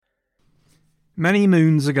Many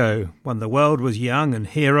moons ago, when the world was young and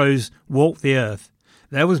heroes walked the earth,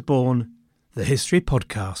 there was born the History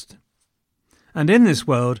Podcast. And in this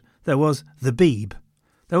world, there was the Beeb.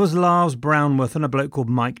 There was Lars Brownworth and a bloke called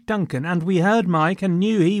Mike Duncan, and we heard Mike and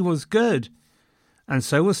knew he was good. And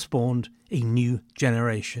so was spawned a new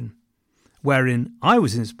generation, wherein I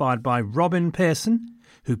was inspired by Robin Pearson,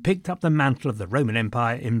 who picked up the mantle of the Roman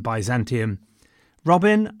Empire in Byzantium.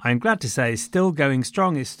 Robin, I'm glad to say, is still going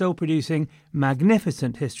strong, is still producing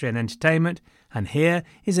magnificent history and entertainment, and here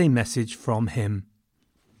is a message from him.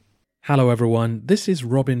 Hello everyone, this is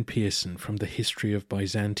Robin Pearson from the History of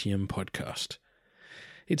Byzantium podcast.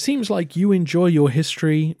 It seems like you enjoy your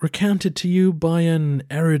history recounted to you by an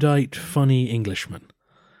erudite, funny Englishman.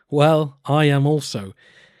 Well, I am also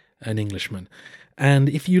an Englishman. And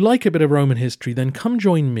if you like a bit of Roman history, then come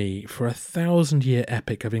join me for a 1,000-year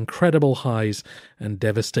epic of incredible highs and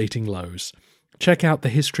devastating lows. Check out The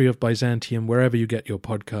History of Byzantium wherever you get your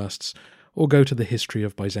podcasts, or go to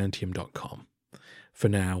thehistoryofbyzantium.com. For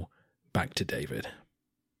now, back to David.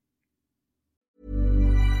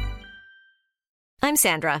 I'm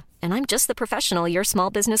Sandra, and I'm just the professional your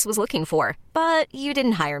small business was looking for. But you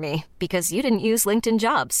didn't hire me because you didn't use LinkedIn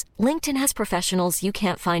Jobs. LinkedIn has professionals you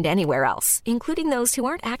can't find anywhere else, including those who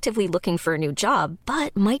aren't actively looking for a new job,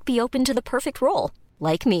 but might be open to the perfect role,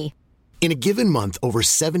 like me. In a given month, over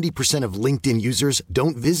 70% of LinkedIn users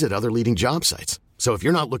don't visit other leading job sites. So if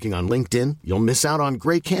you're not looking on LinkedIn, you'll miss out on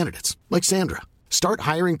great candidates, like Sandra. Start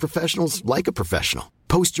hiring professionals like a professional.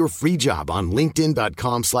 Post your free job on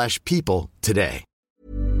linkedin.com/people today.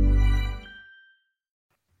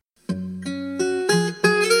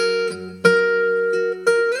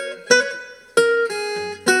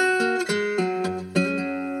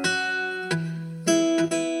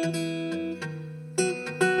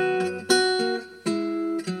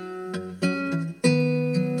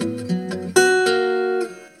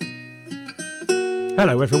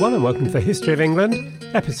 Hello everyone and welcome to the History of England,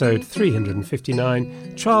 episode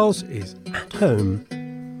 359, Charles is at home.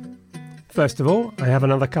 First of all, I have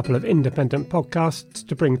another couple of independent podcasts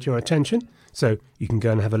to bring to your attention, so you can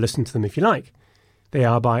go and have a listen to them if you like. They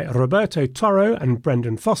are by Roberto Toro and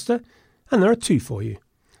Brendan Foster, and there are two for you.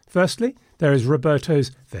 Firstly, there is Roberto's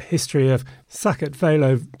The History of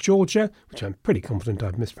Sakartvelo, Georgia, which I'm pretty confident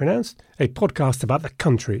I've mispronounced, a podcast about the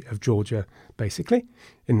country of Georgia, basically,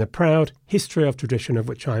 in the proud history of tradition of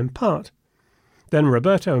which I am part. Then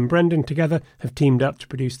Roberto and Brendan together have teamed up to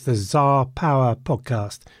produce the Tsar Power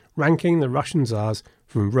podcast, ranking the Russian Tsars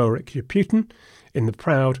from Rorik to Putin in the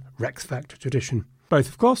proud Rex Factor tradition. Both,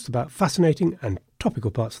 of course, about fascinating and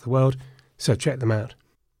topical parts of the world, so check them out.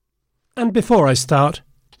 And before I start,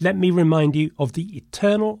 let me remind you of the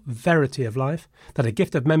eternal verity of life, that a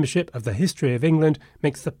gift of membership of the History of England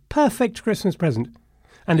makes the perfect Christmas present,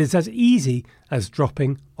 and is as easy as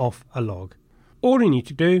dropping off a log. All you need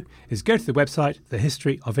to do is go to the website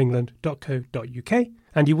thehistoryofengland.co.uk,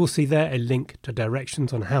 and you will see there a link to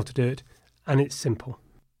directions on how to do it, and it's simple.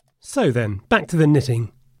 So then, back to the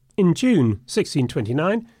knitting. In June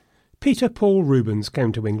 1629, Peter Paul Rubens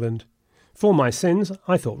came to England. For my sins,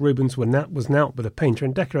 I thought Rubens was naught but a painter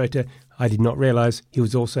and decorator. I did not realise he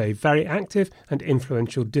was also a very active and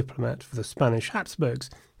influential diplomat for the Spanish Habsburgs.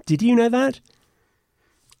 Did you know that?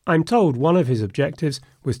 I'm told one of his objectives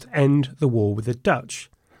was to end the war with the Dutch,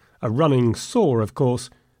 a running sore, of course,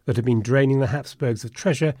 that had been draining the Habsburgs of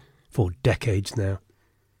treasure for decades now.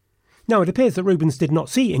 Now, it appears that Rubens did not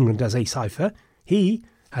see England as a cipher. He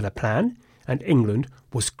had a plan, and England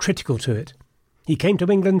was critical to it. He came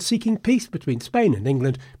to England seeking peace between Spain and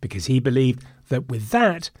England because he believed that with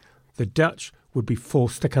that, the Dutch would be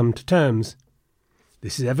forced to come to terms.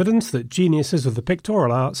 This is evidence that geniuses of the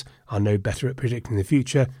pictorial arts are no better at predicting the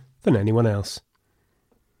future than anyone else.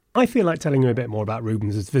 I feel like telling you a bit more about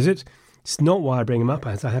Rubens's visit. It's not why I bring him up,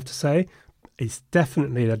 as I have to say. It's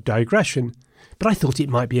definitely a digression, but I thought it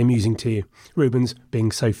might be amusing to you, Rubens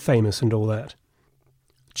being so famous and all that.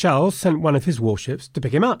 Charles sent one of his warships to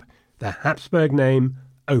pick him up. The Habsburg name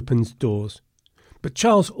opens doors. But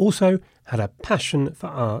Charles also had a passion for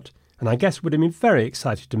art, and I guess would have been very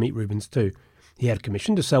excited to meet Rubens too. He had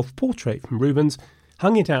commissioned a self-portrait from Rubens,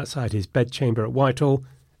 hung it outside his bedchamber at Whitehall,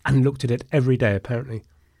 and looked at it every day apparently.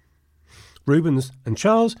 Rubens and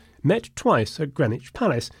Charles met twice at Greenwich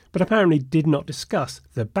Palace, but apparently did not discuss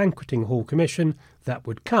the banqueting hall commission that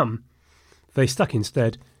would come. They stuck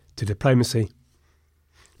instead to diplomacy.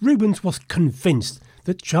 Rubens was convinced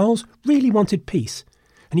that Charles really wanted peace,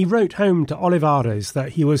 and he wrote home to Olivares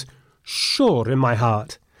that he was sure in my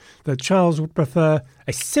heart that Charles would prefer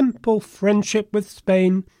a simple friendship with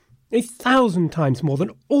Spain 1,000 times more than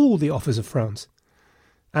all the offers of France,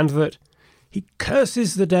 and that he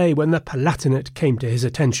curses the day when the Palatinate came to his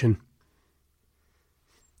attention.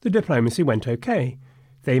 The diplomacy went okay.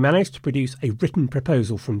 They managed to produce a written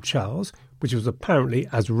proposal from Charles, which was apparently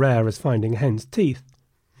as rare as finding hen's teeth.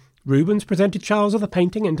 Rubens presented Charles with a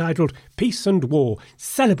painting entitled Peace and War,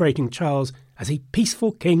 celebrating Charles as a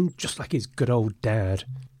peaceful king just like his good old dad.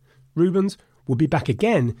 Rubens would be back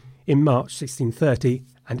again in March 1630,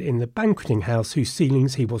 and in the banqueting house whose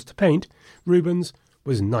ceilings he was to paint, Rubens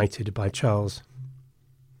was knighted by Charles.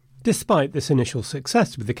 Despite this initial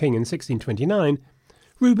success with the king in 1629,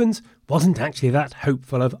 Rubens wasn't actually that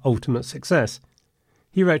hopeful of ultimate success.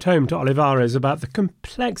 He wrote home to Olivares about the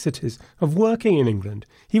complexities of working in England.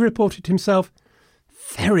 He reported himself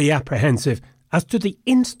very apprehensive as to the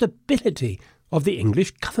instability of the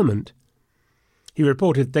English government. He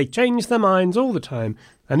reported they changed their minds all the time,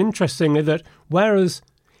 and interestingly that whereas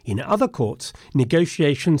in other courts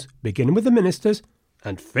negotiations begin with the ministers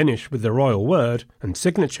and finish with the royal word and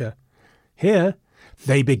signature, here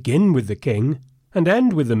they begin with the king and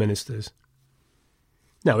end with the ministers.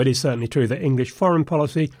 Now, it is certainly true that English foreign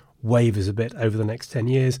policy wavers a bit over the next 10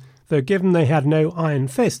 years, though given they had no iron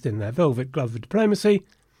fist in their velvet glove of diplomacy,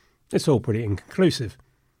 it's all pretty inconclusive.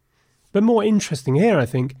 But more interesting here, I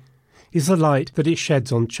think, is the light that it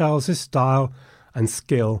sheds on Charles's style and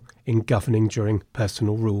skill in governing during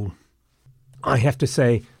personal rule. I have to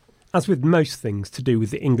say, as with most things to do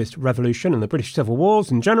with the English Revolution and the British Civil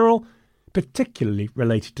Wars in general, particularly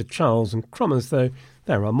related to Charles and Cromers, though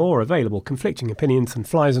there are more available conflicting opinions than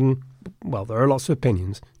flies and, well, there are lots of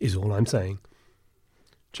opinions, is all I'm saying.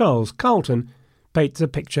 Charles Carleton paints a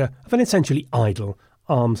picture of an essentially idle,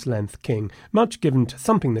 arm's-length king, much given to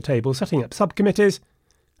thumping the table, setting up subcommittees,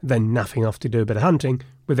 then naffing off to do a bit of hunting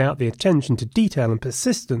without the attention to detail and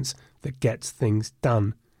persistence that gets things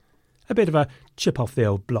done. A bit of a chip off the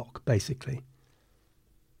old block, basically.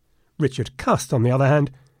 Richard Cust, on the other hand,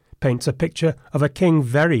 paints a picture of a king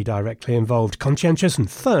very directly involved, conscientious and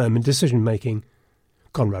firm in decision-making.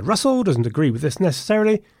 Conrad Russell doesn't agree with this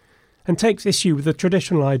necessarily, and takes issue with the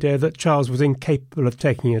traditional idea that Charles was incapable of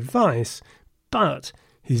taking advice, but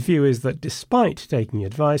his view is that despite taking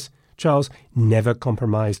advice, Charles never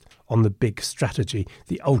compromised on the big strategy,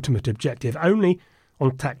 the ultimate objective, only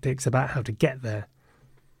on tactics about how to get there.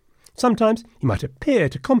 Sometimes he might appear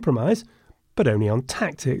to compromise, but only on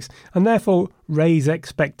tactics, and therefore raise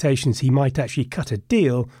expectations he might actually cut a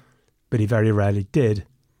deal, but he very rarely did.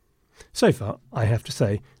 So far, I have to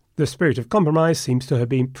say, the spirit of compromise seems to have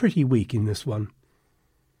been pretty weak in this one.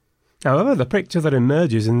 However, the picture that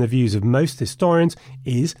emerges in the views of most historians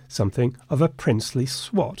is something of a princely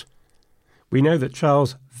swat. We know that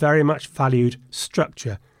Charles very much valued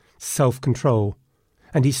structure, self-control,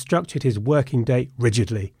 and he structured his working day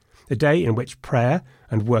rigidly, a day in which prayer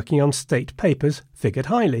and working on state papers figured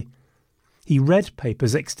highly. He read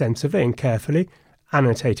papers extensively and carefully,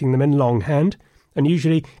 annotating them in longhand, and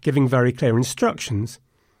usually giving very clear instructions.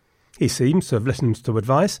 He seems to have listened to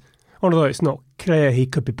advice, although it's not clear he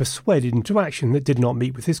could be persuaded into action that did not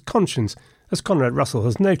meet with his conscience, as Conrad Russell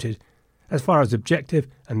has noted. As far as objective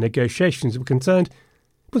and negotiations were concerned,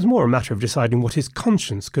 it was more a matter of deciding what his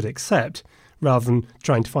conscience could accept, rather than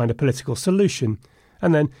trying to find a political solution,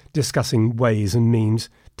 and then discussing ways and means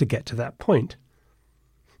to get to that point.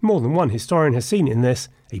 More than one historian has seen in this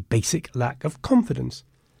a basic lack of confidence,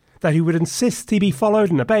 that he would insist he be followed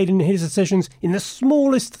and obeyed in his decisions in the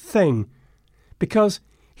smallest thing, because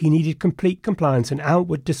he needed complete compliance and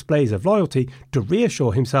outward displays of loyalty to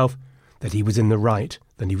reassure himself that he was in the right,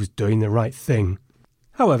 that he was doing the right thing.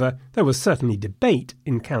 However, there was certainly debate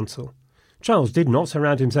in council. Charles did not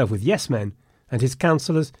surround himself with yes-men, and his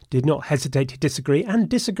councillors did not hesitate to disagree, and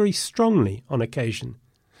disagree strongly on occasion.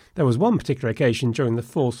 There was one particular occasion during the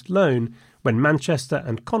forced loan when Manchester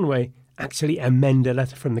and Conway actually amend a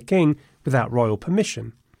letter from the king without royal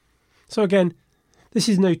permission. So again, this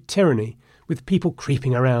is no tyranny, with people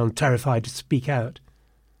creeping around terrified to speak out.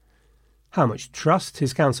 How much trust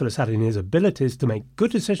his councillors had in his abilities to make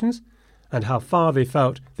good decisions, and how far they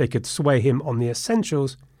felt they could sway him on the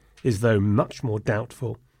essentials, is though much more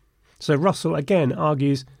doubtful. So Russell again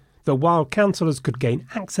argues that while councillors could gain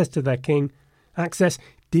access to their king, access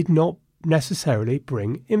did not necessarily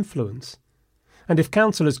bring influence. And if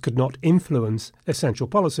councillors could not influence essential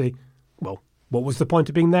policy, well, what was the point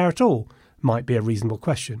of being there at all? Might be a reasonable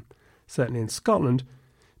question. Certainly in Scotland,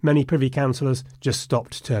 many privy councillors just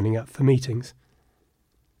stopped turning up for meetings.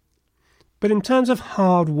 But in terms of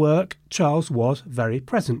hard work, Charles was very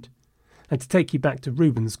present. And to take you back to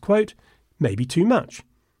Rubens' quote, maybe too much.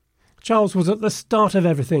 Charles was at the start of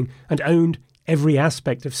everything and owned every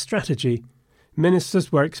aspect of strategy.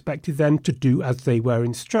 Ministers were expected then to do as they were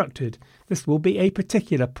instructed. This will be a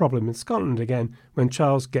particular problem in Scotland again when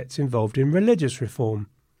Charles gets involved in religious reform.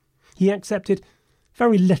 He accepted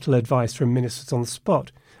very little advice from ministers on the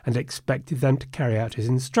spot and expected them to carry out his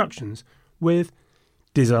instructions, with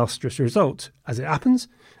disastrous results, as it happens,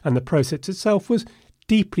 and the process itself was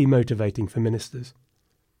deeply motivating for ministers.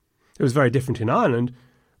 It was very different in Ireland,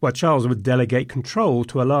 where Charles would delegate control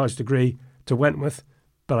to a large degree to Wentworth,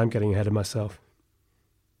 but I'm getting ahead of myself.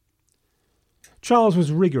 Charles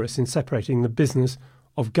was rigorous in separating the business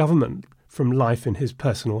of government from life in his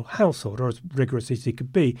personal household, or as rigorous as he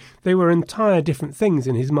could be. They were entire different things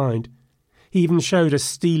in his mind. He even showed a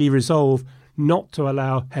steely resolve not to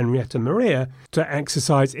allow Henrietta Maria to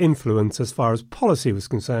exercise influence as far as policy was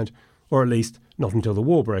concerned, or at least not until the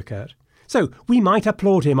war broke out. So we might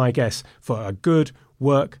applaud him, I guess, for a good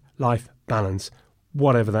work-life balance,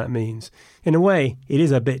 whatever that means. In a way, it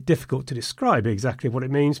is a bit difficult to describe exactly what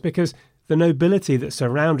it means, because the nobility that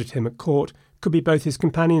surrounded him at court could be both his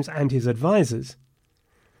companions and his advisers.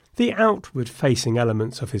 The outward-facing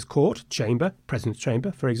elements of his court chamber, President's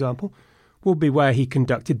Chamber, for example, will be where he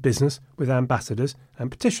conducted business with ambassadors and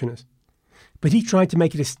petitioners. But he tried to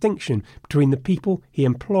make a distinction between the people he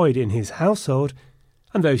employed in his household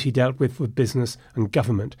and those he dealt with for business and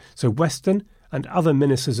government. So Weston and other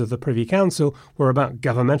ministers of the Privy Council were about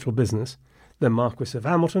governmental business. The Marquis of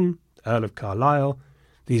Hamilton, Earl of Carlisle,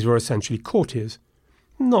 these were essentially courtiers.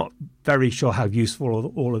 Not very sure how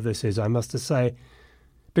useful all of this is, I must say,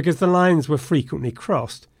 because the lines were frequently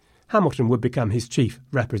crossed. Hamilton would become his chief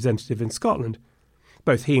representative in Scotland.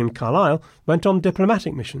 Both he and Carlisle went on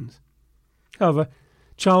diplomatic missions. However,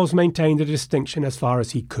 Charles maintained a distinction as far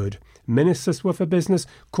as he could. Ministers were for business,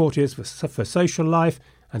 courtiers were for social life,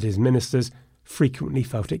 and his ministers frequently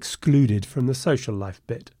felt excluded from the social life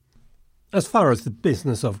bit. As far as the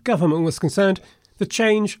business of government was concerned, the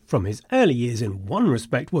change from his early years in one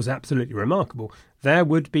respect was absolutely remarkable. There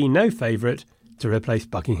would be no favourite to replace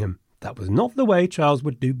Buckingham. That was not the way Charles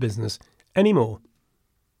would do business anymore.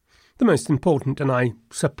 The most important, and I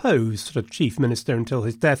suppose sort of chief minister until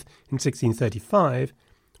his death in 1635,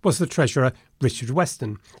 was the treasurer Richard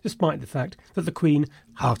Weston, despite the fact that the Queen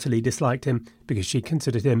heartily disliked him because she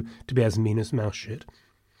considered him to be as mean as mouse shit.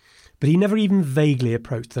 But he never even vaguely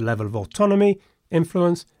approached the level of autonomy,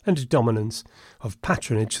 influence and dominance of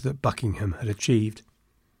patronage that Buckingham had achieved.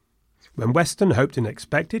 When Weston hoped and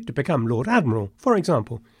expected to become Lord Admiral, for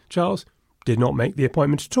example, Charles did not make the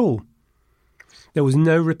appointment at all. There was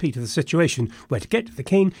no repeat of the situation where to get to the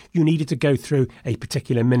King you needed to go through a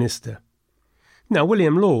particular minister. Now,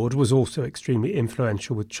 William Laud was also extremely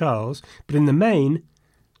influential with Charles, but in the main,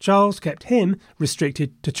 Charles kept him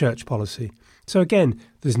restricted to church policy. So again,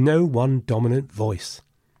 there's no one dominant voice.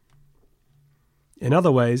 In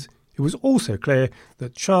other ways, it was also clear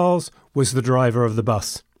that Charles was the driver of the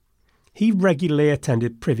bus. He regularly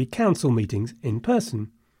attended Privy Council meetings in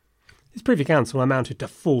person. His Privy Council amounted to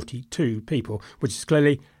 42 people, which is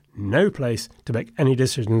clearly no place to make any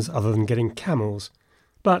decisions other than getting camels.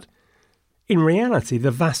 But in reality,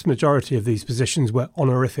 the vast majority of these positions were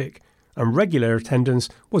honorific, and regular attendance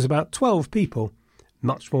was about 12 people,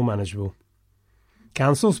 much more manageable.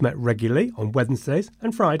 Councils met regularly on Wednesdays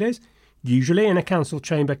and Fridays, usually in a council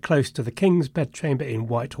chamber close to the King's bedchamber in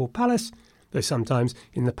Whitehall Palace, though sometimes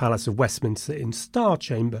in the Palace of Westminster in Star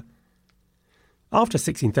Chamber. After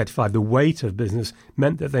 1635, the weight of business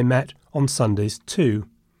meant that they met on Sundays too.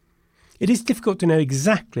 It is difficult to know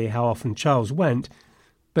exactly how often Charles went,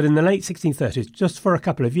 but in the late 1630s, just for a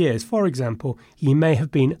couple of years, for example, he may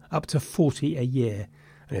have been up to 40 a year.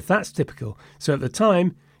 And if that's typical, so at the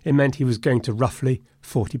time, it meant he was going to roughly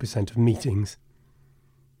 40% of meetings.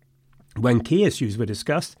 When key issues were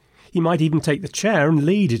discussed, he might even take the chair and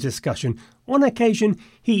lead a discussion. On occasion,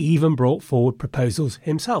 he even brought forward proposals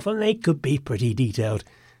himself, and they could be pretty detailed.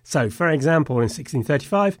 So, for example, in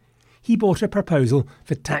 1635, he brought a proposal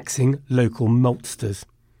for taxing local maltsters.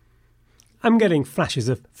 I'm getting flashes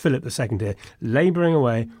of Philip II here, labouring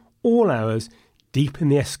away all hours deep in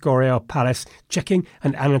the Escorial Palace, checking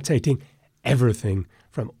and annotating everything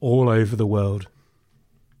from all over the world.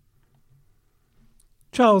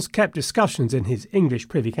 Charles kept discussions in his English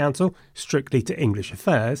Privy Council strictly to English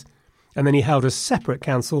affairs, and then he held a separate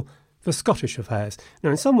council for Scottish affairs. Now,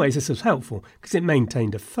 in some ways this was helpful because it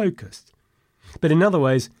maintained a focus. But in other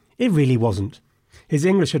ways, it really wasn't. His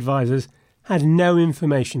English advisers had no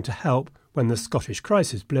information to help when the Scottish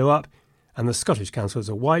crisis blew up, and the Scottish councillors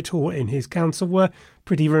at Whitehall in his council were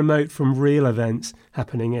pretty remote from real events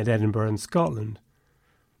happening in Edinburgh and Scotland.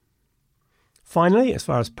 Finally, as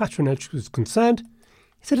far as patronage was concerned,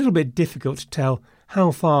 it's a little bit difficult to tell how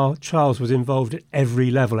far Charles was involved at every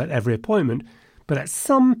level, at every appointment, but at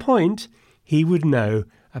some point he would know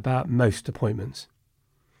about most appointments.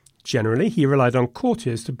 Generally, he relied on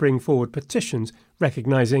courtiers to bring forward petitions,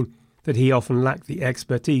 recognising that he often lacked the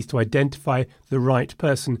expertise to identify the right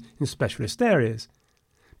person in specialist areas.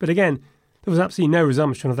 But again, there was absolutely no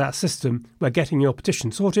resumption of that system where getting your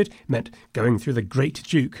petition sorted meant going through the great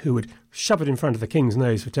duke who would shove it in front of the king's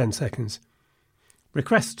nose for 10 seconds.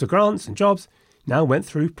 Requests to grants and jobs now went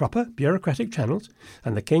through proper bureaucratic channels,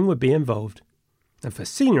 and the king would be involved. And for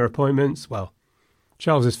senior appointments, well,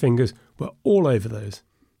 Charles's fingers were all over those.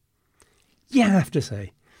 You have to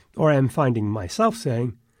say, or I am finding myself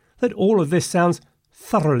saying, that all of this sounds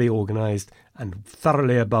thoroughly organised and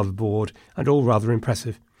thoroughly above board and all rather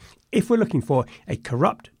impressive. If we're looking for a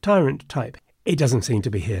corrupt tyrant type, it doesn't seem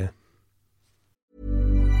to be here.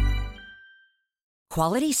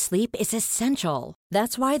 Quality sleep is essential.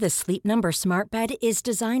 That's why the Sleep Number Smart Bed is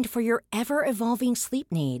designed for your ever-evolving sleep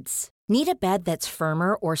needs. Need a bed that's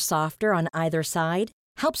firmer or softer on either side?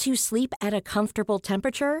 Helps you sleep at a comfortable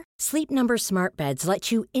temperature? Sleep Number Smart Beds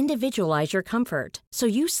let you individualize your comfort, so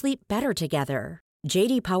you sleep better together.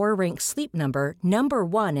 J.D. Power ranks Sleep Number number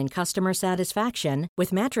 1 in customer satisfaction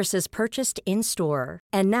with mattresses purchased in-store.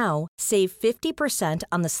 And now, save 50%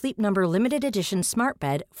 on the Sleep Number Limited Edition Smart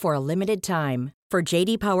Bed for a limited time. For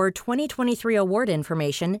J.D. Power 2023 award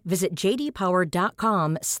information, visit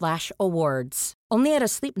jdpower.com/awards. Only at a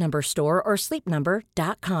Sleep Number store or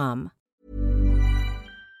sleepnumber.com.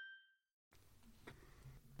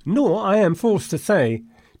 Nor, I am forced to say,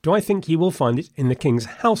 do I think he will find it in the king's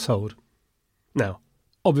household. Now,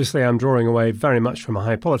 obviously I'm drawing away very much from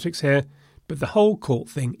high politics here, but the whole court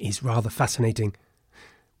thing is rather fascinating,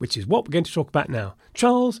 which is what we're going to talk about now.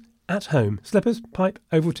 Charles at home, slippers, pipe,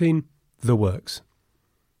 Ovaltine, the works.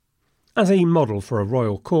 As a model for a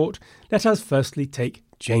royal court, let us firstly take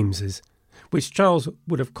James's, which Charles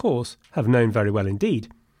would of course have known very well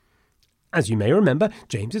indeed. As you may remember,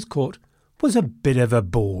 James's court was a bit of a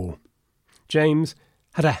ball. James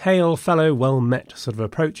had a hail fellow well met sort of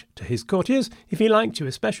approach to his courtiers. If he liked you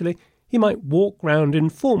especially, he might walk round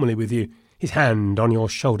informally with you, his hand on your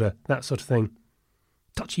shoulder, that sort of thing.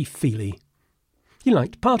 Touchy-feely. He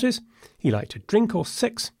liked parties, he liked a drink or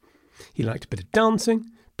six, he liked a bit of dancing,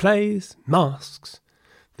 plays, masks.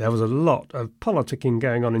 There was a lot of politicking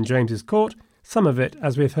going on in James's court, some of it,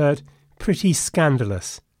 as we've heard, pretty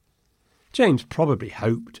scandalous. James probably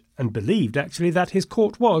hoped and believed actually that his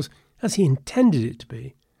court was, as he intended it to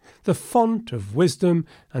be, the font of wisdom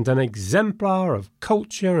and an exemplar of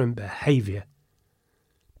culture and behaviour.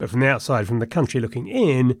 But from the outside, from the country looking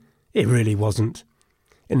in, it really wasn't.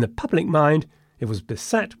 In the public mind, it was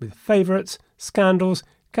beset with favourites, scandals,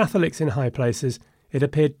 Catholics in high places. It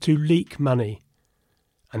appeared to leak money.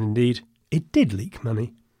 And indeed, it did leak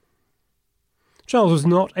money. Charles was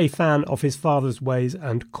not a fan of his father's ways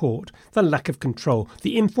and court. The lack of control,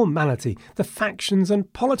 the informality, the factions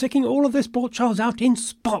and politicking, all of this brought Charles out in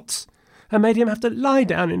spots and made him have to lie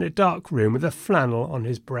down in a dark room with a flannel on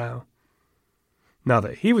his brow. Now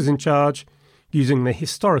that he was in charge, using the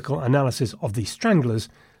historical analysis of the Stranglers,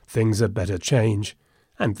 things had better change.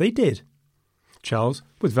 And they did. Charles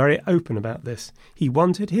was very open about this. He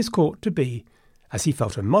wanted his court to be, as he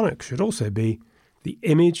felt a monarch should also be, the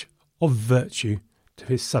image of virtue to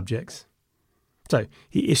his subjects. So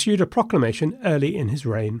he issued a proclamation early in his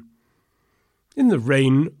reign. In the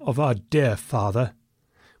reign of our dear father,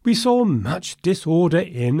 we saw much disorder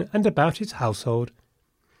in and about his household.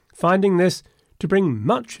 Finding this to bring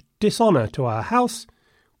much dishonour to our house,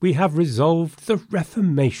 we have resolved the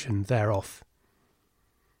reformation thereof.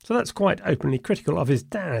 So that's quite openly critical of his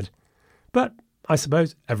dad. But I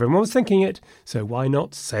suppose everyone was thinking it, so why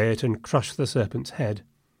not say it and crush the serpent's head?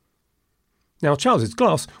 Now, Charles's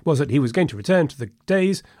gloss was that he was going to return to the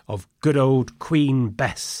days of good old Queen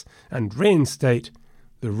Bess and reinstate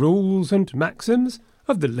the rules and maxims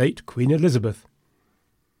of the late Queen Elizabeth.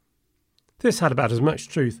 This had about as much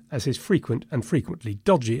truth as his frequent and frequently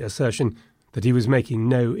dodgy assertion that he was making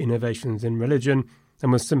no innovations in religion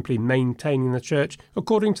and was simply maintaining the church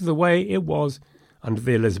according to the way it was under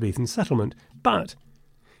the Elizabethan settlement. But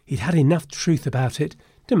he'd had enough truth about it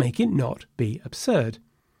to make it not be absurd,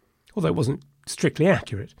 although it wasn't strictly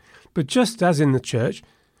accurate. But just as in the church,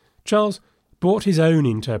 Charles brought his own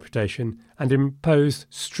interpretation and imposed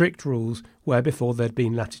strict rules where before there'd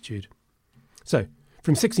been latitude. So,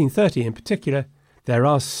 from 1630 in particular, there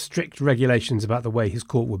are strict regulations about the way his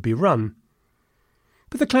court would be run.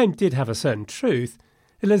 But the claim did have a certain truth.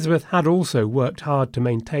 Elizabeth had also worked hard to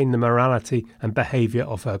maintain the morality and behaviour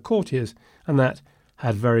of her courtiers, and that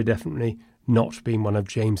had very definitely not been one of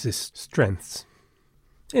James's strengths.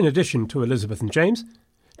 In addition to Elizabeth and James,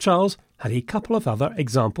 Charles had a couple of other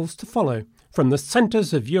examples to follow from the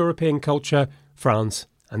centres of European culture, France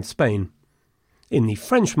and Spain. In the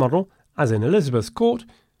French model, as in Elizabeth's court,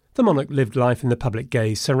 the monarch lived life in the public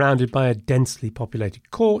gaze, surrounded by a densely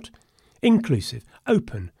populated court, inclusive,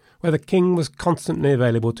 open, where the king was constantly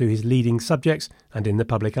available to his leading subjects and in the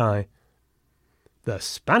public eye. The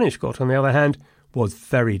Spanish court, on the other hand, was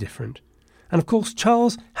very different. And of course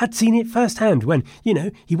Charles had seen it firsthand when,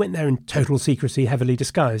 he went there in total secrecy, heavily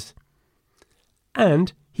disguised.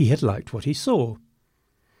 And he had liked what he saw.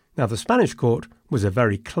 Now the Spanish court was a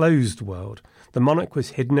very closed world. The monarch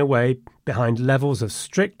was hidden away behind levels of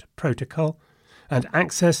strict protocol and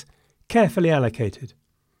access carefully allocated.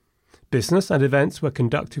 Business and events were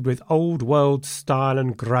conducted with old world style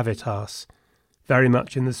and gravitas, very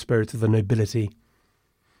much in the spirit of the nobility.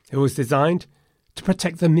 It was designed to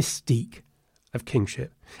protect the mystique of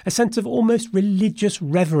kingship, a sense of almost religious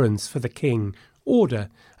reverence for the king, order,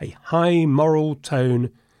 a high moral tone,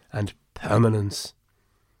 and permanence.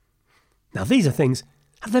 Now these are things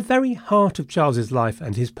at the very heart of Charles's life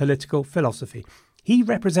and his political philosophy. He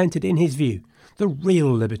represented in his view the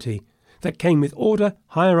real liberty that came with order,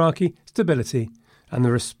 hierarchy, stability, and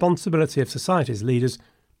the responsibility of society's leaders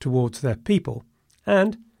towards their people,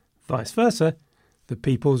 and, vice versa, the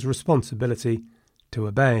people's responsibility to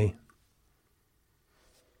obey.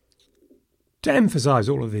 To emphasise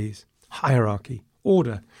all of these, hierarchy,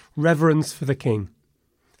 order, reverence for the king.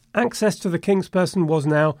 Access to the king's person was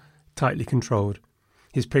now tightly controlled.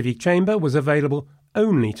 His privy chamber was available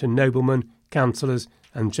only to noblemen, councillors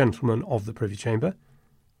and gentlemen of the privy chamber.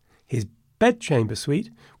 His bedchamber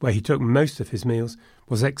suite, where he took most of his meals,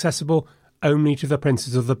 was accessible only to the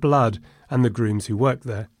princes of the blood and the grooms who worked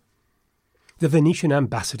there. The Venetian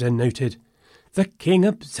ambassador noted, "The king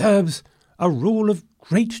observes a rule of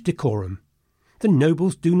great decorum. The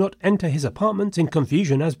nobles do not enter his apartments in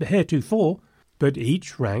confusion as heretofore, but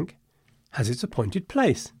each rank has its appointed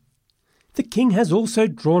place. The king has also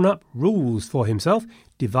drawn up rules for himself,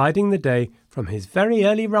 dividing the day from his very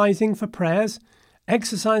early rising for prayers,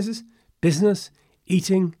 exercises, business,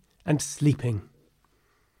 eating, and sleeping."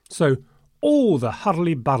 So all the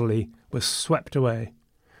huddly-buddly was swept away.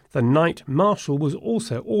 The Knight Marshal was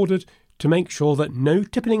also ordered to make sure that no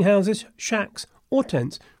tippling houses, shacks, or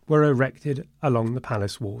tents were erected along the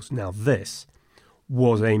palace walls. Now this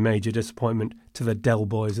was a major disappointment to the Del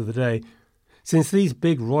Boys of the day, since these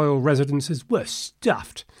big royal residences were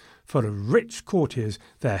stuffed full of rich courtiers,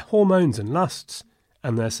 their hormones and lusts,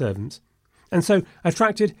 and their servants, and so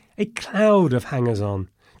attracted a cloud of hangers-on,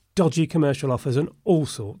 dodgy commercial offers and all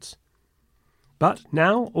sorts. But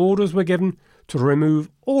now orders were given to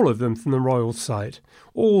remove all of them from the royal sight,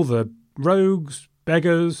 all the rogues,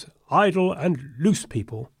 beggars, idle and loose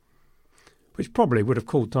people, which probably would have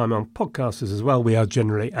called time on podcasters as well. We are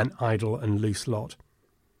generally an idle and loose lot.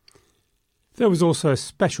 There was also a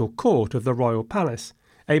special court of the royal palace,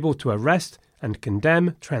 able to arrest and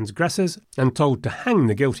condemn transgressors and told to hang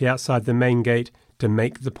the guilty outside the main gate to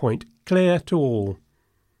make the point clear to all.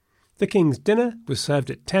 The king's dinner was served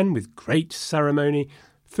at 10 with great ceremony,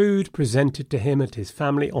 food presented to him and his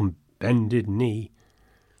family on bended knee.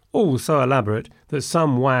 All so elaborate that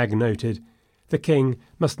some wag noted, the king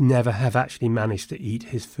must never have actually managed to eat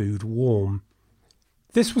his food warm.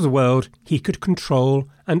 This was a world he could control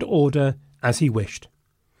and order as he wished.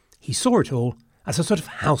 He saw it all as a sort of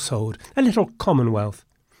household, a little commonwealth,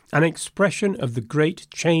 an expression of the great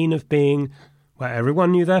chain of being where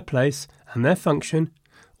everyone knew their place and their function,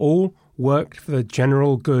 all worked for the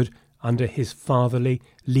general good under his fatherly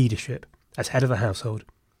leadership as head of the household.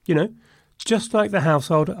 Just like the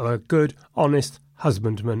household of a good, honest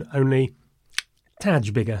husbandman, only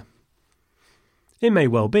tad bigger. It may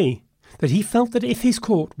well be that he felt that if his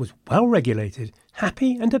court was well regulated,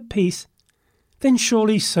 happy and at peace, then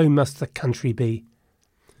surely so must the country be.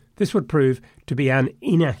 This would prove to be an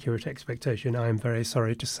inaccurate expectation, I am very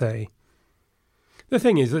sorry to say. The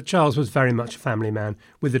thing is that Charles was very much a family man.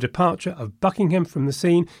 With the departure of Buckingham from the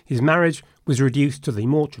scene, his marriage was reduced to the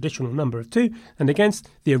more traditional number of 2, and against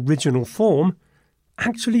the original form,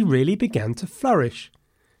 actually really began to flourish.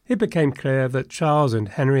 It became clear that Charles and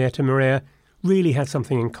Henrietta Maria really had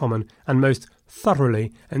something in common and most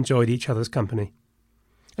thoroughly enjoyed each other's company.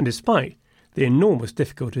 And despite the enormous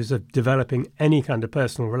difficulties of developing any kind of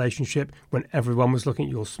personal relationship when everyone was looking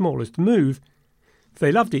at your smallest move,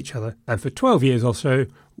 they loved each other and for 12 years or so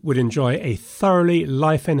would enjoy a thoroughly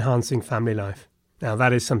life-enhancing family life. Now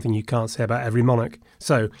that is something you can't say about every monarch.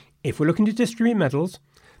 So if we're looking to distribute medals,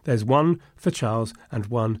 there's one for Charles and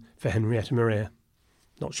one for Henrietta Maria.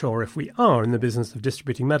 Not sure if we are in the business of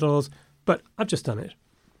distributing medals, but I've just done it.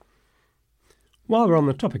 While we're on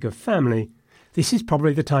the topic of family, this is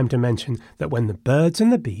probably the time to mention that when the birds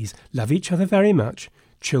and the bees love each other very much,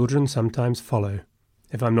 children sometimes follow,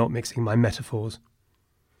 if I'm not mixing my metaphors.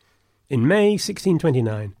 In May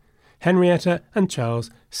 1629, Henrietta and Charles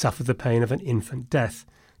suffered the pain of an infant death,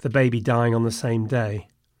 the baby dying on the same day.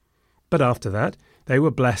 But after that, they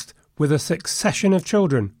were blessed with a succession of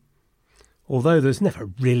children. Although there's never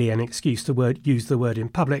really an excuse to use the word in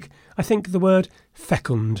public, I think the word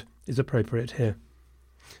fecund is appropriate here.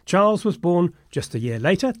 Charles was born just a year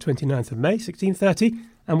later, 29th of May 1630,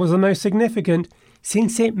 and was the most significant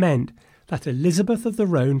since it meant that Elizabeth of the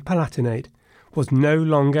Rhone-Palatinate was no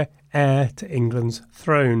longer heir to England's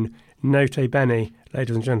throne. Nota bene,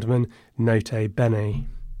 ladies and gentlemen, nota bene.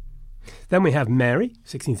 Then we have Mary,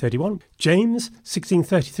 1631, James,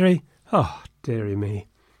 1633, oh, dearie me.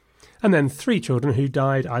 And then 3 children who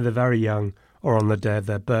died either very young or on the day of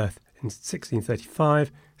their birth in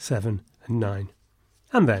 1635, 7 and 9.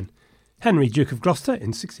 And then Henry, Duke of Gloucester in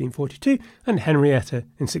 1642 and Henrietta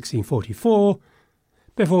in 1644,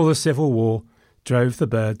 before the Civil War drove the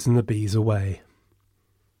birds and the bees away.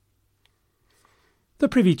 The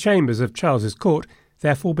privy chambers of Charles's court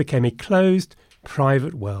therefore became a closed,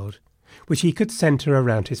 private world, which he could centre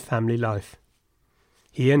around his family life.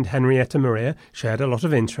 He and Henrietta Maria shared a lot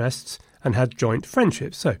of interests and had joint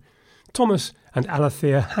friendships, so Thomas and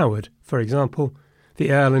Alethea Howard, for example,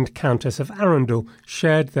 the Earl and Countess of Arundel,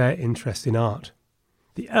 shared their interest in art.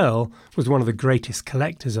 The Earl was one of the greatest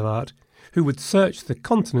collectors of art, who would search the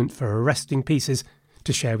continent for arresting pieces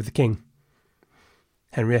to share with the king.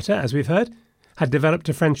 Henrietta, as we've heard, had developed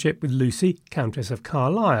a friendship with Lucy, Countess of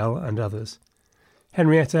Carlisle, and others.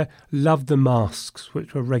 Henrietta loved the masques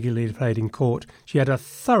which were regularly played in court. She had a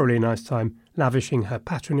thoroughly nice time lavishing her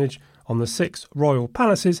patronage on the 6 royal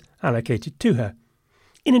palaces allocated to her.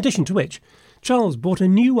 In addition to which, Charles bought a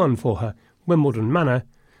new one for her, Wimbledon Manor,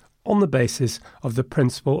 on the basis of the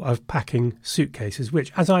principle of packing suitcases,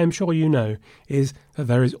 which, as I am sure you know, is that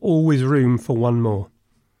there is always room for one more.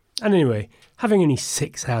 And anyway, having only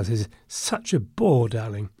 6 houses is such a bore,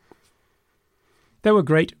 darling. There were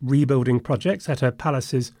great rebuilding projects at her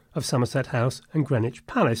palaces of Somerset House and Greenwich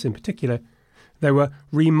Palace in particular. They were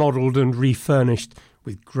remodelled and refurnished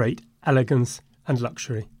with great elegance and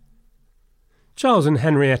luxury. Charles and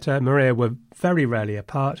Henrietta Maria were very rarely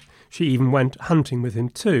apart. She even went hunting with him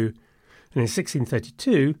too. And in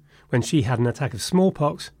 1632, when she had an attack of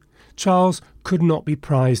smallpox, Charles could not be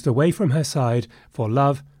prized away from her side for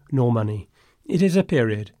love nor money. It is a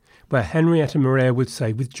period where Henrietta Maria would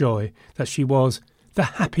say with joy that she was the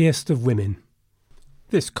happiest of women.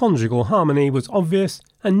 This conjugal harmony was obvious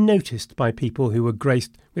and noticed by people who were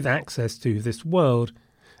graced with access to this world,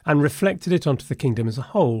 and reflected it onto the kingdom as a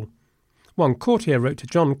whole. One courtier wrote to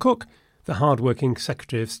John Cook, the hard-working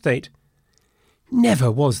Secretary of State, "Never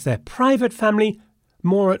was their private family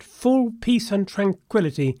more at full peace and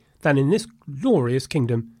tranquillity than in this glorious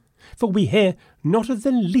kingdom, for we hear not of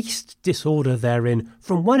the least disorder therein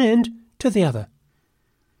from one end to the other."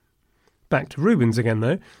 Back to Rubens again,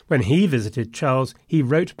 though. When he visited Charles, he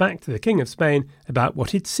wrote back to the King of Spain about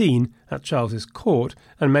what he'd seen at Charles's court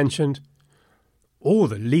and mentioned, "All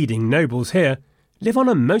the leading nobles here live on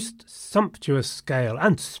a most sumptuous scale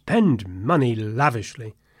and spend money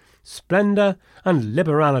lavishly. Splendour and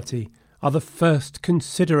liberality are the first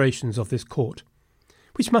considerations of this court,"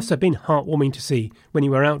 which must have been heartwarming to see when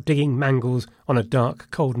you were out digging mangles on a dark,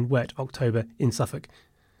 cold and wet October in Suffolk,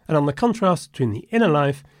 and on the contrast between the inner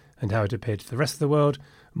life and how it appeared to the rest of the world,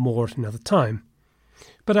 more at another time.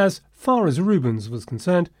 But as far as Rubens was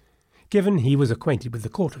concerned, given he was acquainted with the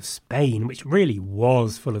court of Spain, which really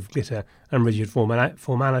was full of glitter and rigid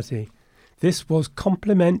formality, this was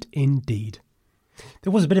compliment indeed.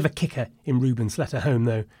 There was a bit of a kicker in Rubens' letter home,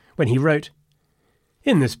 though, when he wrote,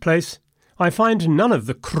 "In this place I find none of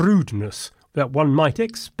the crudeness that one might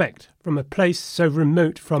expect from a place so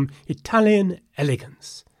remote from Italian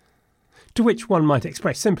elegance," to which one might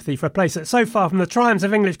express sympathy for a place that's so far from the triumphs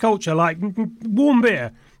of English culture, like warm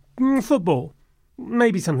beer, football,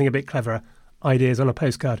 maybe something a bit cleverer, ideas on a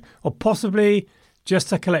postcard, or possibly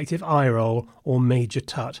just a collective eye roll or major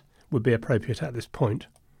tut would be appropriate at this point.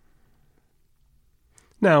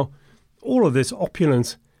 Now, all of this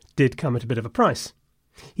opulence did come at a bit of a price.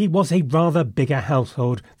 He was a rather bigger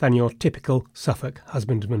household than your typical Suffolk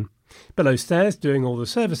husbandman. Below stairs, doing all the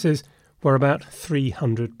services, were about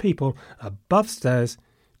 300 people. Above stairs,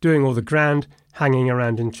 doing all the grand, hanging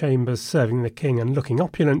around in chambers, serving the king and looking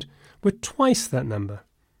opulent, were twice that number.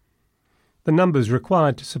 The numbers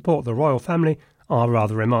required to support the royal family are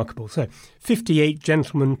rather remarkable. So, 58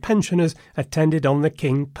 gentlemen pensioners attended on the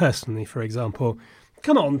king personally, for example.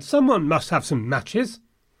 Come on, someone must have some matches.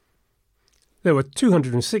 There were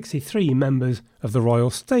 263 members of the royal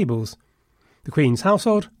stables. The Queen's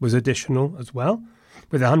household was additional as well,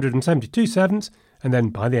 with 172 servants, and then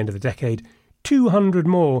by the end of the decade, 200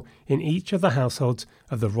 more in each of the households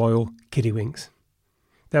of the royal Kiddywinks.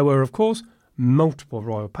 There were, of course, multiple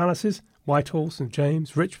royal palaces: Whitehall, St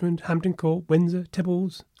James, Richmond, Hampton Court, Windsor,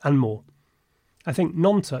 Tibbalds, and more. I think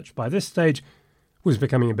Nonsuch by this stage was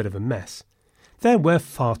becoming a bit of a mess. There were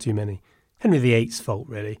far too many. Henry VIII's fault,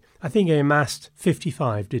 really. I think he amassed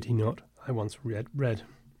 55, did he not? I once read.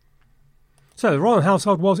 So the royal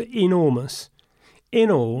household was enormous. In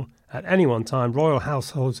all, at any one time, royal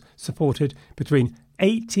households supported between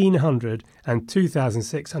 1,800 and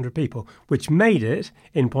 2,600 people, which made it,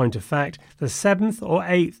 in point of fact, the 7th or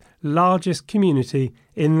 8th largest community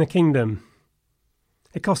in the kingdom.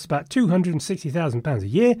 It cost about £260,000 a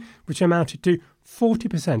year, which amounted to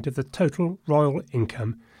 40% of the total royal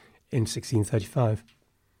income in 1635.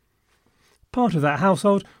 Part of that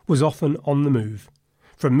household was often on the move,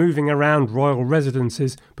 from moving around royal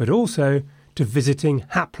residences, but also to visiting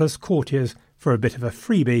hapless courtiers for a bit of a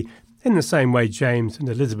freebie, in the same way James and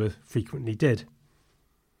Elizabeth frequently did.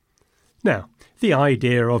 Now, the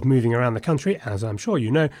idea of moving around the country, as I'm sure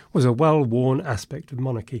you know, was a well-worn aspect of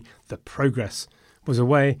monarchy. The progress was a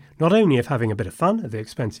way not only of having a bit of fun at the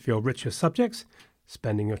expense of your richer subjects,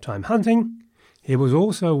 spending your time hunting, it was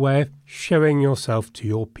also a way of showing yourself to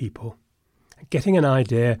your people, getting an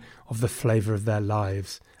idea of the flavour of their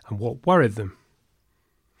lives and what worried them.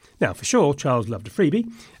 Now, for sure, Charles loved a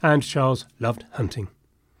freebie, and Charles loved hunting.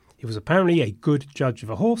 He was apparently a good judge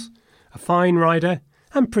of a horse, a fine rider,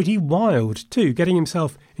 and pretty wild too, getting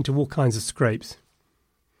himself into all kinds of scrapes.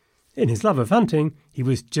 In his love of hunting, he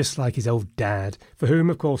was just like his old dad, for whom,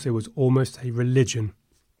 of course, it was almost a religion.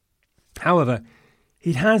 However,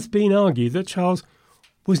 it has been argued that Charles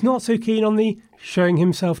was not so keen on the showing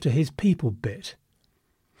himself to his people bit.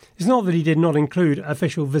 It's not that he did not include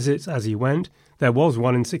official visits as he went. There was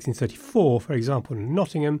one in 1634, for example, in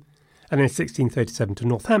Nottingham, and in 1637 to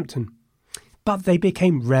Northampton. But they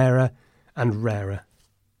became rarer and rarer.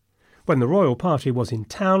 When the royal party was in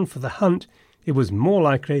town for the hunt, it was more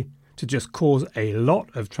likely to just cause a lot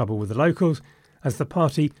of trouble with the locals, as the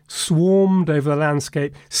party swarmed over the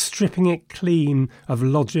landscape, stripping it clean of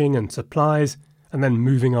lodging and supplies, and then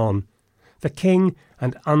moving on. The king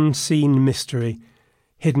and unseen mystery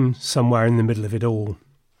hidden somewhere in the middle of it all.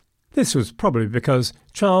 This was probably because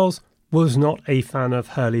Charles was not a fan of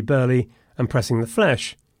hurly-burly and pressing the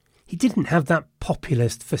flesh. He didn't have that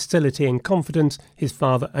populist facility and confidence his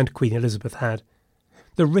father and Queen Elizabeth had.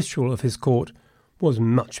 The ritual of his court was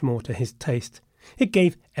much more to his taste. It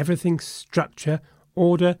gave everything structure,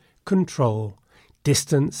 order, control,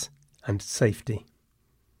 distance, and safety.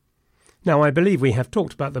 Now, I believe we have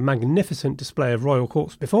talked about the magnificent display of royal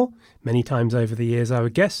courts before, many times over the years, I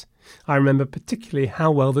would guess. I remember particularly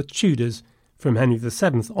how well the Tudors, from Henry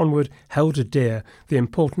VII onward, held dear the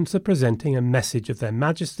importance of presenting a message of their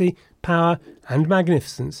majesty, power, and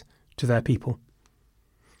magnificence to their people.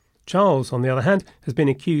 Charles, on the other hand, has been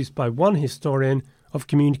accused by one historian of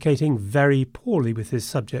communicating very poorly with his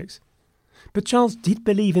subjects. But Charles did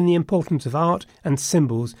believe in the importance of art and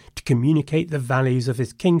symbols to communicate the values of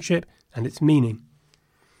his kingship and its meaning.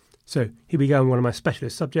 So here we go on one of my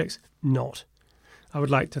specialist subjects, not. I would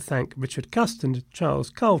like to thank Richard Cust and Charles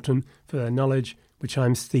Carlton for their knowledge, which I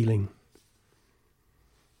am stealing.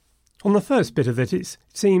 On the first bit of it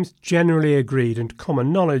seems generally agreed and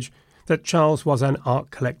common knowledge that Charles was an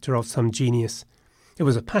art collector of some genius. It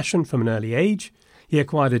was a passion from an early age. He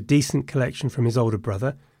acquired a decent collection from his older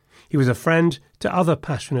brother. He was a friend to other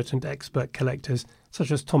passionate and expert collectors,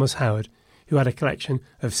 such as Thomas Howard, who had a collection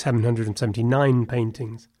of 779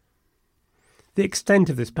 paintings. The extent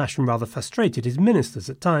of this passion rather frustrated his ministers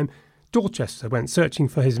at time. Dorchester went searching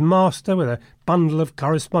for his master with a bundle of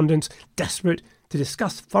correspondence, desperate to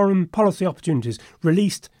discuss foreign policy opportunities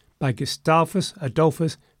released by Gustavus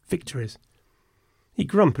Adolphus Victories. He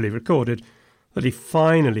grumpily recorded that he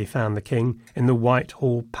finally found the king in the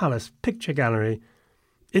Whitehall Palace Picture Gallery,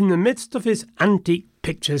 in the midst of his antique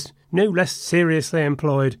pictures, no less seriously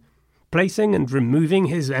employed, placing and removing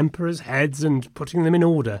his emperor's heads and putting them in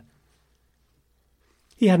order.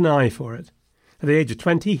 He had an eye for it. At the age of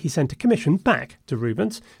 20, he sent a commission back to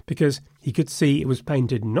Rubens because he could see it was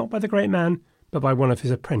painted not by the great man, but by one of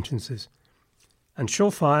his apprentices. And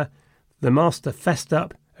surefire, the master fessed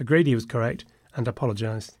up, agreed he was correct, and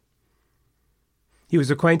apologised. He was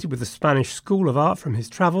acquainted with the Spanish School of Art from his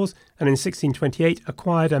travels, and in 1628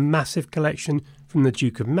 acquired a massive collection from the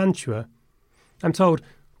Duke of Mantua. I'm told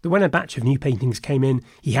that when a batch of new paintings came in,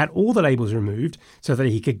 he had all the labels removed so that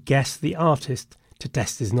he could guess the artist to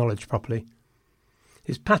test his knowledge properly.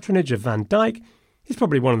 His patronage of Van Dyck is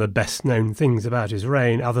probably one of the best known things about his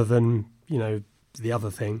reign, other than, the other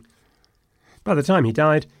thing. By the time he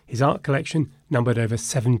died, his art collection numbered over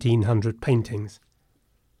 1,700 paintings.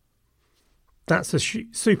 That's a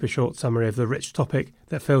super short summary of the rich topic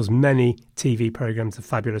that fills many TV programmes of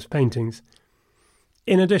fabulous paintings.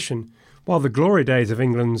 In addition, while the glory days of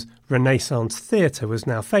England's Renaissance theatre was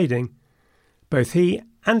now fading, both he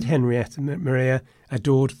and Henrietta Maria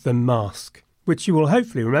adored the Masque, which you will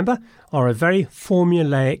hopefully remember are a very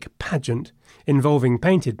formulaic pageant involving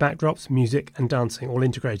painted backdrops, music and dancing all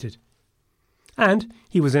integrated. And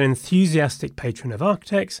he was an enthusiastic patron of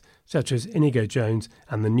architects such as Inigo Jones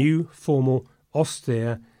and the new, formal,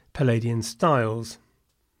 austere Palladian styles.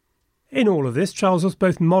 In all of this, Charles was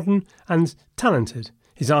both modern and talented.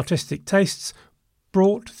 His artistic tastes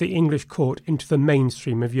brought the English court into the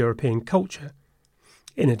mainstream of European culture.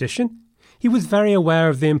 In addition, he was very aware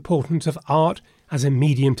of the importance of art as a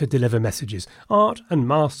medium to deliver messages. Art and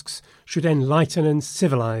masks should enlighten and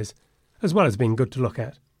civilise, as well as being good to look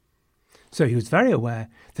at. So he was very aware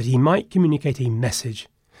that he might communicate a message,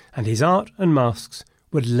 and his art and masks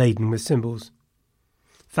were laden with symbols.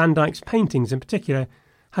 Van Dyck's paintings in particular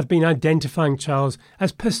had been identifying Charles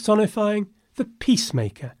as personifying the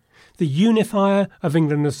peacemaker, the unifier of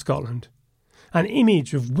England and Scotland, an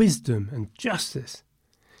image of wisdom and justice.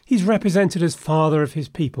 He's represented as father of his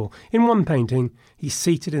people. In one painting, he's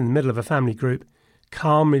seated in the middle of a family group,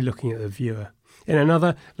 calmly looking at the viewer. In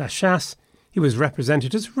another, La Chasse, he was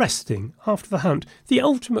represented as resting after the hunt, the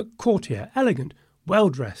ultimate courtier, elegant,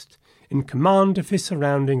 well-dressed, in command of his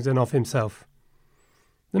surroundings and of himself.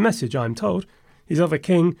 The message, I'm told, is of a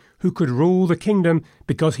king who could rule the kingdom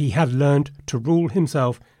because he had learned to rule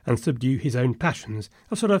himself and subdue his own passions,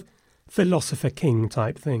 a sort of philosopher-king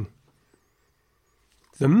type thing.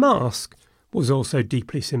 The mask was also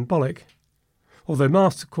deeply symbolic. Although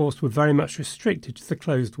masks, of course, were very much restricted to the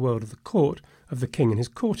closed world of the court, of the king and his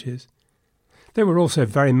courtiers. They were also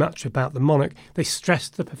very much about the monarch. They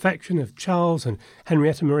stressed the perfection of Charles and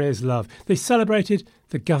Henrietta Maria's love. They celebrated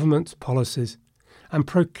the government's policies and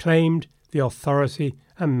proclaimed the authority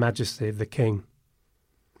and majesty of the king.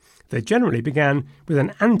 They generally began with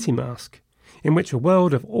an anti-mask, in which a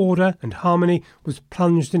world of order and harmony was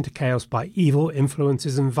plunged into chaos by evil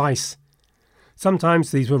influences and vice.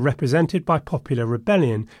 Sometimes these were represented by popular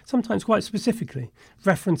rebellion, sometimes quite specifically,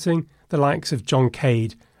 referencing the likes of John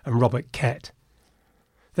Cade and Robert Kett.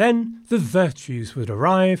 Then the virtues would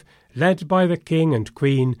arrive, led by the king and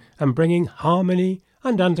queen, and bringing harmony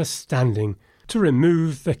and understanding to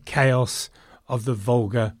remove the chaos of the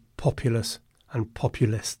vulgar populace and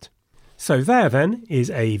populist. So there, then, is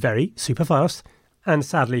a very super-fast and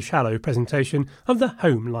sadly shallow presentation of the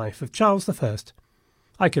home life of Charles I.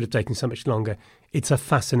 I could have taken so much longer. It's a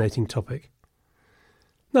fascinating topic.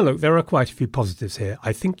 Now look, there are quite a few positives here.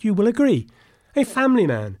 I think you will agree. A family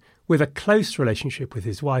man with a close relationship with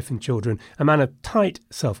his wife and children, a man of tight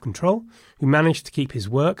self-control, who managed to keep his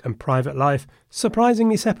work and private life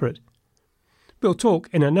surprisingly separate. We'll talk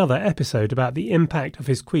in another episode about the impact of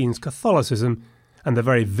his Queen's Catholicism and the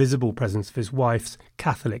very visible presence of his wife's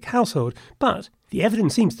Catholic household, but the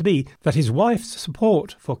evidence seems to be that his wife's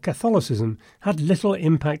support for Catholicism had little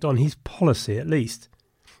impact on his policy, at least.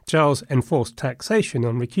 Charles enforced taxation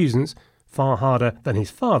on recusants far harder than his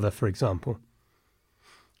father, for example.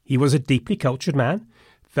 He was a deeply cultured man,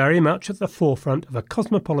 very much at the forefront of a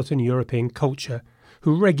cosmopolitan European culture,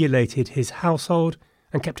 who regulated his household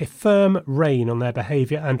and kept a firm rein on their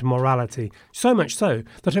behaviour and morality, so much so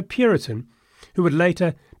that a Puritan, who would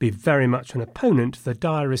later be very much an opponent to the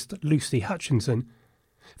diarist Lucy Hutchinson,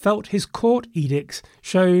 felt his court edicts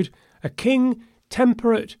showed a king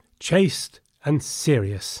temperate, chaste and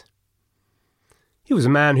serious. He was a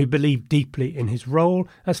man who believed deeply in his role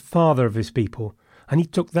as father of his people, and he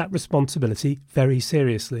took that responsibility very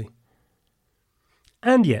seriously.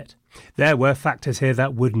 And yet, there were factors here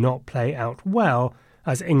that would not play out well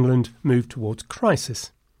as England moved towards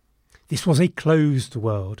crisis. This was a closed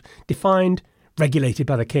world, defined, regulated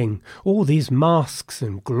by the king. All these masks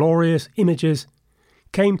and glorious images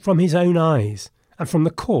came from his own eyes and from the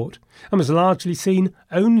court, and was largely seen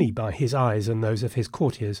only by his eyes and those of his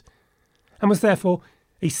courtiers, and was therefore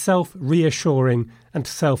a self-reassuring and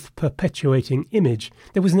self-perpetuating image.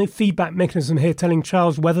 There was no feedback mechanism here telling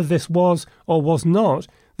Charles whether this was or was not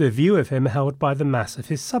the view of him held by the mass of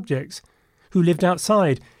his subjects, who lived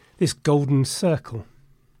outside this golden circle.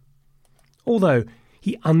 Although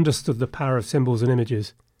he understood the power of symbols and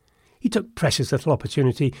images, he took precious little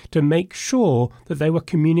opportunity to make sure that they were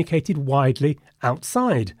communicated widely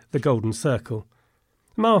outside the Golden Circle.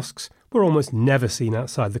 Masks were almost never seen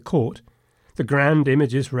outside the court, the grand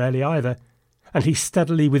images rarely either, and he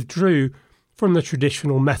steadily withdrew from the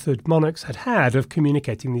traditional method monarchs had had of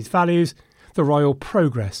communicating these values, the royal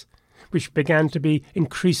progress, which began to be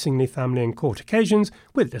increasingly family and court occasions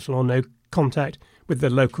with little or no contact with the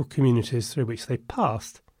local communities through which they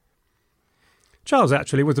passed. Charles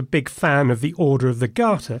actually was a big fan of the Order of the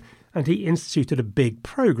Garter, and he instituted a big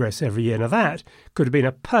progress every year. Now that could have been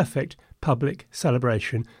a perfect public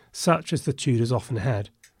celebration, such as the Tudors often had.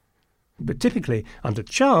 But typically, under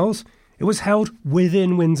Charles, it was held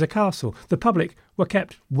within Windsor Castle. The public were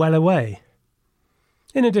kept well away.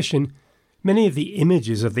 In addition, many of the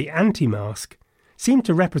images of the anti-mask seemed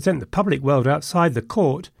to represent the public world outside the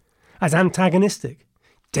court as antagonistic,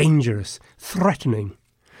 dangerous, threatening.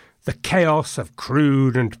 The chaos of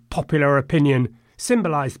crude and popular opinion,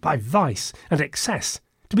 symbolised by vice and excess,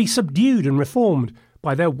 to be subdued and reformed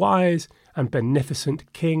by their wise and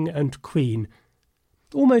beneficent king and queen.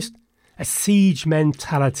 Almost a siege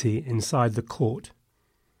mentality inside the court.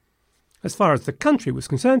 As far as the country was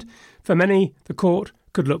concerned, for many the court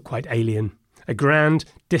could look quite alien, a grand,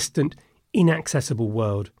 distant, inaccessible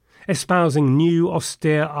world, espousing new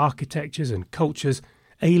austere architectures and cultures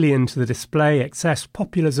alien to the display, excess,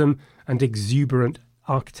 populism and exuberant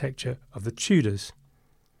architecture of the Tudors.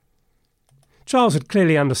 Charles had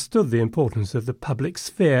clearly understood the importance of the public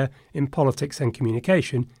sphere in politics and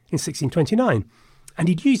communication in 1629, and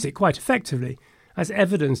he'd used it quite effectively, as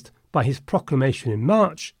evidenced by his proclamation in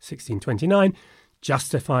March 1629,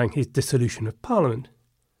 justifying his dissolution of Parliament.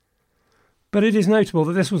 But it is notable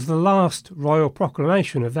that this was the last royal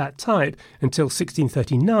proclamation of that type until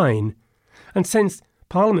 1639, and since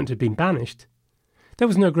Parliament had been banished, there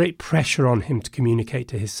was no great pressure on him to communicate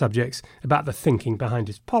to his subjects about the thinking behind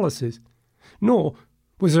his policies, nor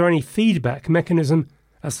was there any feedback mechanism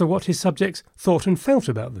as to what his subjects thought and felt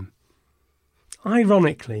about them.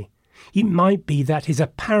 Ironically, it might be that his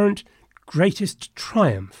apparent greatest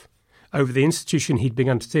triumph over the institution he'd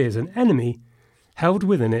begun to see as an enemy held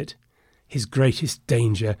within it his greatest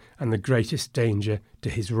danger and the greatest danger to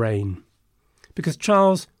his reign. Because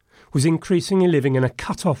Charles was increasingly living in a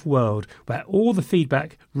cut-off world where all the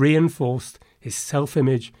feedback reinforced his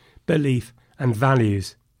self-image, belief and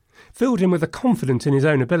values, filled him with a confidence in his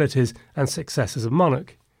own abilities and success as a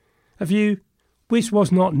monarch, a view which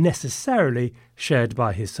was not necessarily shared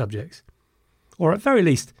by his subjects, or at very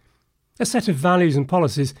least a set of values and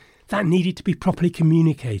policies that needed to be properly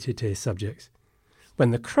communicated to his subjects.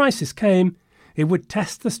 When the crisis came, it would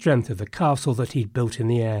test the strength of the castle that he'd built in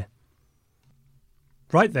the air.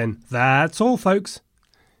 Right then, that's all, folks.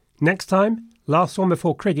 Next time, Last One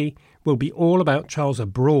Before Criggy will be all about Charles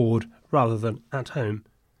abroad rather than at home.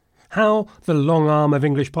 How the long arm of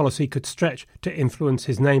English policy could stretch to influence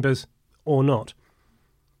his neighbours, or not.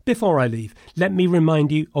 Before I leave, let me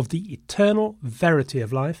remind you of the eternal verity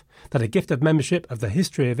of life, that a gift of membership of the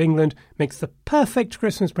History of England makes the perfect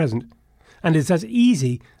Christmas present, and is as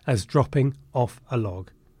easy as dropping off a log.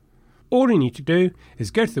 All you need to do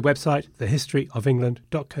is go to the website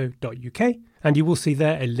thehistoryofengland.co.uk and you will see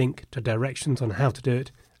there a link to directions on how to do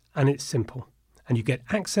it, and it's simple, and you get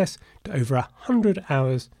access to over 100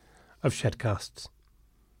 hours of Shedcasts.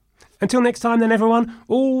 Until next time then, everyone,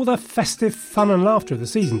 all the festive fun and laughter of the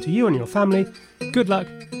season to you and your family. Good luck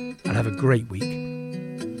and have a great week.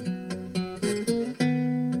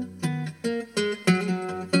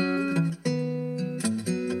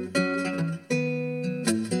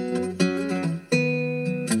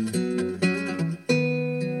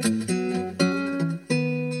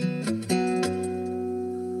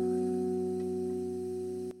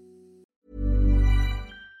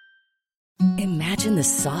 Imagine the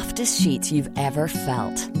softest sheets you've ever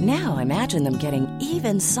felt. Now imagine them getting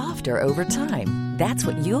even softer over time. That's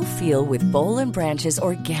what you'll feel with Boll & Branch's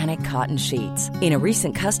organic cotton sheets. In a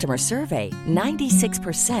recent customer survey,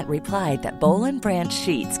 96% replied that Boll & Branch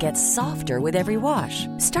sheets get softer with every wash.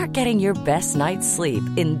 Start getting your best night's sleep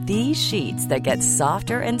in these sheets that get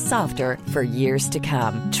softer and softer for years to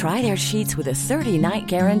come. Try their sheets with a 30-night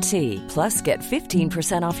guarantee. Plus, get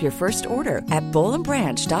 15% off your first order at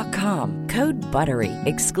bollandbranch.com. Code BUTTERY.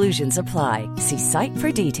 Exclusions apply. See site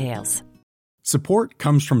for details. Support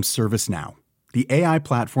comes from ServiceNow, the AI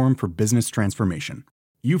platform for business transformation.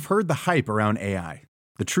 You've heard the hype around AI.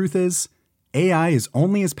 The truth is, AI is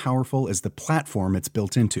only as powerful as the platform it's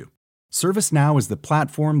built into. ServiceNow is the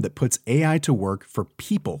platform that puts AI to work for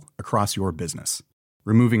people across your business,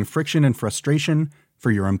 removing friction and frustration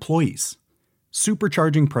for your employees,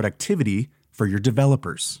 supercharging productivity for your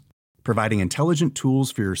developers, providing intelligent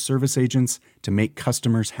tools for your service agents to make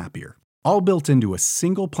customers happier. All built into a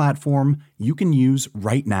single platform you can use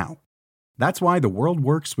right now. That's why the world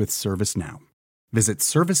works with ServiceNow. Visit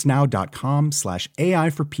servicenow.com/AI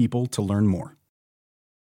for people to learn more.